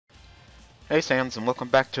Hey Sans, and welcome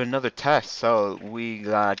back to another test. So we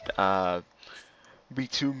got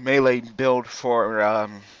B2 melee build for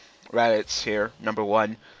Raditz here, number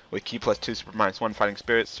 1, with Ki plus 2, Super minus 1, Fighting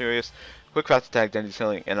Spirit, Serious, Quick Fast Attack, Dendy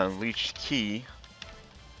Healing, and Unleashed Ki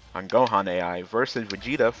on Gohan AI versus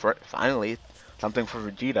Vegeta, for finally something for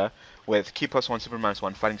Vegeta, with Ki plus 1, Super minus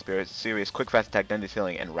 1, Fighting Spirit, Serious, Quick Fast Attack, Dendy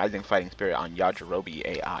Healing, and Rising Fighting Spirit on Yajirobe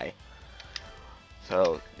AI.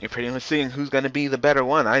 So you're pretty much seeing who's going to be the better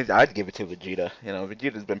one. I'd give it to Vegeta. You know,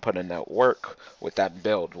 Vegeta's been putting in that work with that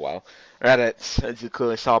build. Well, Raditz, as you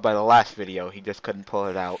clearly saw by the last video, he just couldn't pull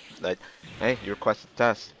it out. But hey, you requested the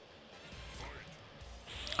test.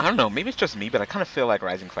 I don't know, maybe it's just me, but I kind of feel like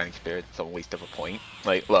Rising Fighting Spirit's a waste of a point.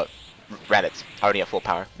 Like, look, Raditz already at full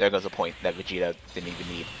power. There goes a point that Vegeta didn't even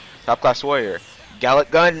need. Top Class Warrior, Gallic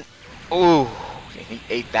Gun. Ooh, he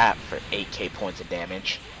ate that for 8k points of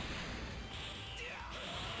damage.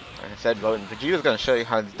 Like I said, Vegeta's gonna show you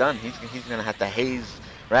how it's done. He's gonna have to haze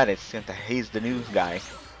Raditz. He's gonna have to haze the new guy.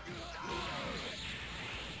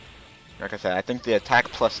 Like I said, I think the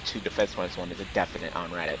attack plus 2, defense minus 1 is a definite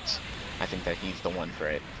on Raditz. I think that he's the one for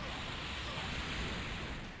it.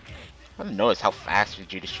 I didn't notice how fast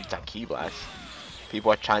Vegeta shoots out Ki Blast.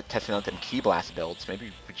 People are testing out them Ki Blast builds.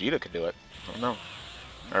 Maybe Vegeta could do it. I don't know.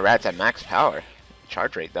 Or Raditz at max power.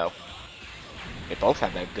 Charge rate though. They both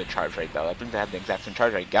have that good charge rate though. I think they have the exact same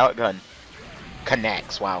charge rate. Gallic Gun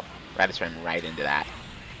connects. Wow. Raditz ran right into that.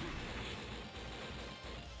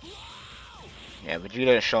 Yeah,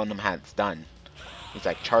 Vegeta is showing them how it's done. He's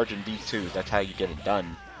like charging V2s. That's how you get it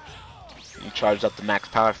done. You charged up the max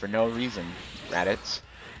power for no reason, Raditz.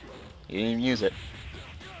 You didn't even use it.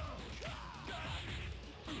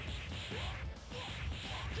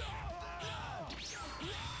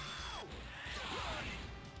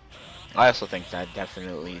 I also think that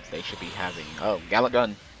definitely they should be having... Oh, Gallic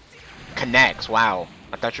Gun connects. Wow.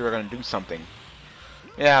 I thought you were going to do something.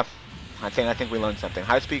 Yeah, I think we learned something.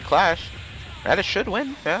 High Speed Clash. Raditz should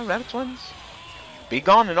win. Yeah, Raditz wins. Be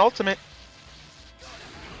Gone in Ultimate.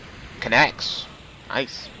 Connects.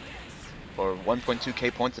 Nice. For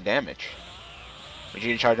 1.2k points of damage.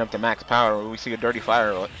 Vegeta charging up to max power, or we see a dirty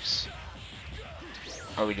fireworks.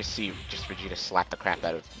 Or we just see Vegeta slap the crap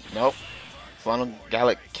out of... Nope. Final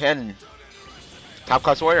Gallic Ken. Top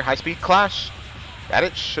Class Warrior, High Speed Clash.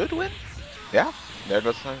 Raditz should win. Yeah, there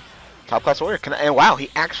goes Top Class Warrior. And wow,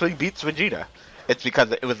 he actually beats Vegeta. It's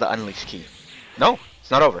because it was the Unleashed Ki. No,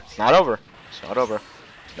 it's not over. It's not over. It's not over.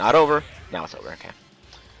 It's not over. Now it's over. Okay.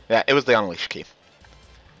 Yeah, it was the Unleashed Ki.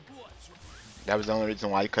 That was the only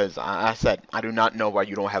reason why, because I said, I do not know why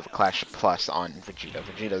you don't have a Clash Plus on Vegeta.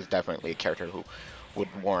 Vegeta is definitely a character who would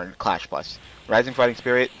warrant Clash Plus. Rising Fighting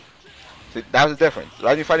Spirit. That was the difference.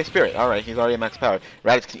 Rising Fighting Spirit. Alright, he's already at max power.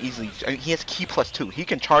 Raditz can easily... I mean, he has Ki plus 2. He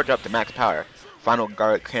can charge up to max power. Final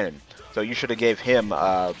Garlic Cannon. So you should have gave him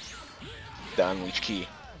the Unleashed Ki.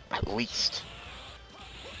 At least.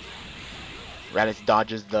 Raditz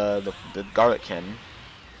dodges the Garlic Cannon.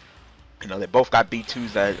 You know, they both got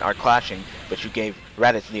B2s that are clashing, but you gave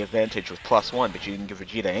Raditz the advantage with plus 1, but you didn't give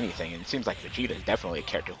Vegeta anything. And it seems like Vegeta is definitely a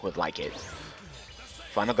character who would like it.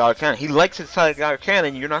 Final Gallic Cannon. He likes his Gallic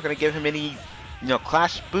Cannon. You're not going to give him any, you know,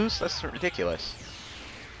 clash boost? That's ridiculous.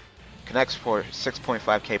 Connects for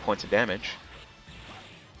 6.5k points of damage.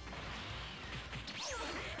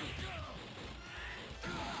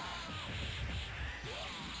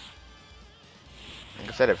 Like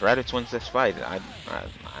I said, if Raditz wins this fight, I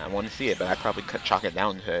want to see it, but I'd probably chalk it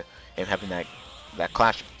down to him having that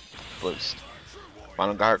clash boost.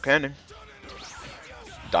 Final Gallic Cannon.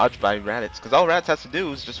 Dodged by Raditz, because all Raditz has to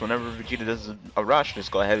do is just whenever Vegeta does a rush,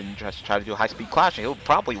 just go ahead and just try to do a high-speed clash, and he'll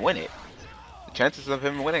probably win it. The chances of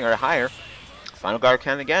him winning are higher. Final Guard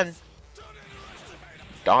Cannon again.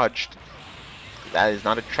 Dodged. That is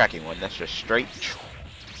not a tracking one, that's just straight.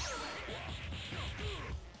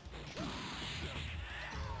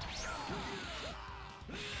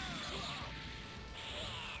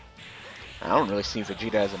 I don't really see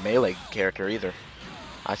Vegeta as a melee character either.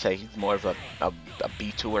 I say he's more of a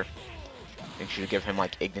B2er. I think you should give him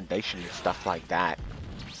like Ignition and stuff like that.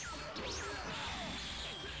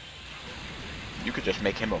 You could just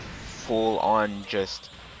make him a full-on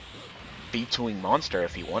just B2ing monster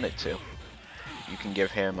if you wanted to. You can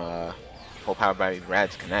give him full power by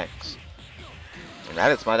Raditz connects. And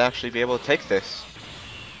Raditz might actually be able to take this.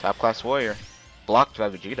 Top Class Warrior. Blocked by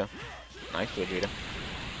Vegeta. Nice Vegeta.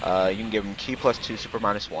 You can give him Ki plus 2, Super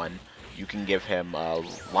minus 1. You can give him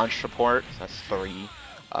launch support, that's 3.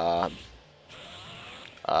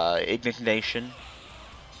 Ignition.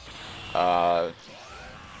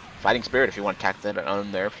 Fighting Spirit if you want to tack that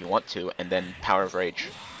on there if you want to, and then Power of Rage.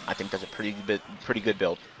 I think that's a pretty good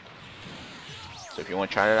build. So if you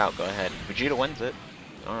want to try it out, go ahead. Vegeta wins it.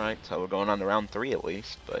 Alright, so we're going on to round 3 at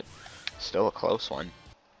least, but still a close one.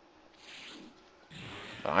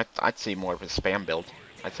 I'd see more of a spam build.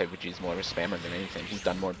 I'd say Vegeta's more of a spammer than anything. He's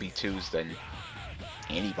done more B2s than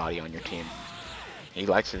anybody on your team. He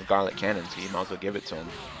likes his garlic cannon, so you might as well give it to him.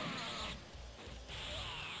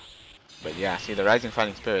 But yeah, see, the Rising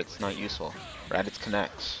Fighting Spirit's not useful. Raditz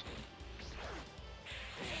connects.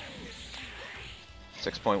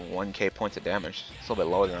 6.1k points of damage. It's a little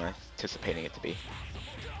bit lower than I was anticipating it to be.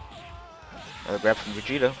 Another grab from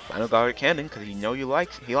Vegeta. Final garlic cannon, because he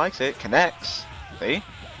likes it. Connects. See?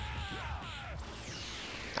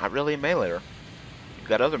 Not really a meleeer. You've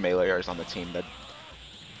got other meleeers on the team that...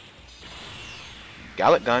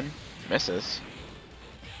 Gallic gun. Misses.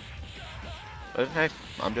 But hey,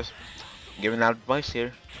 I'm just giving out advice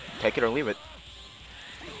here. Take it or leave it.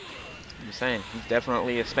 I'm just saying, he's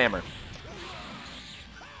definitely a spammer.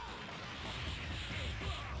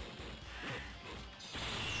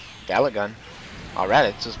 Gallic gun.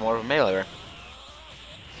 Raditz is more of a meleeer.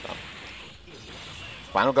 So.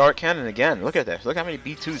 Final Garlic Cannon again. Look at this. Look how many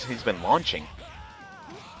B2s he's been launching.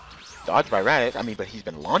 Dodged by Raditz. I mean, but he's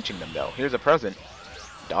been launching them though. Here's a present.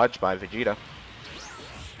 Dodged by Vegeta.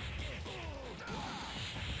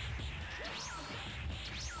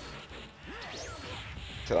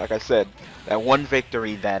 So like I said, that one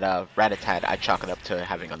victory that Raditz had, I chalk it up to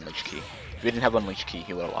having Unleashed Ki. If he didn't have Unleashed Ki,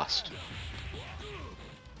 he would have lost.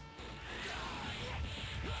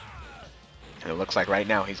 And it looks like right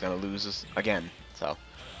now he's going to lose again. So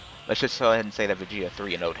let's just go ahead and say that Vegeta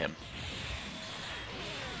 3-0'd him.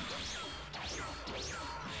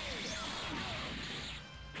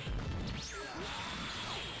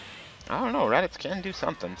 I don't know, Raditz can do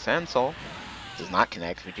something. Sand Soul does not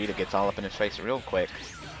connect. Vegeta gets all up in his face real quick.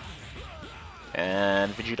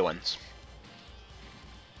 And Vegeta wins.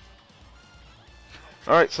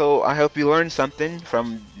 Alright, so I hope you learned something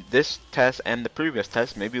from this test and the previous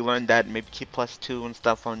test. Maybe you learned that maybe Ki +2 and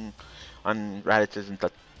stuff on Raditz isn't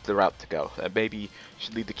the route to go. Maybe you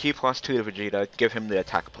should leave the Ki +2 to Vegeta, give him the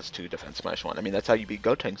attack +2 defense +1. I mean, that's how you beat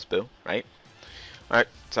Gotenks, Boo, right? Alright,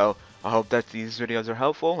 so I hope that these videos are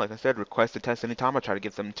helpful. Like I said, request a test anytime. I'll try to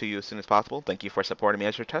get them to you as soon as possible. Thank you for supporting me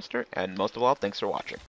as your tester, and most of all, thanks for watching.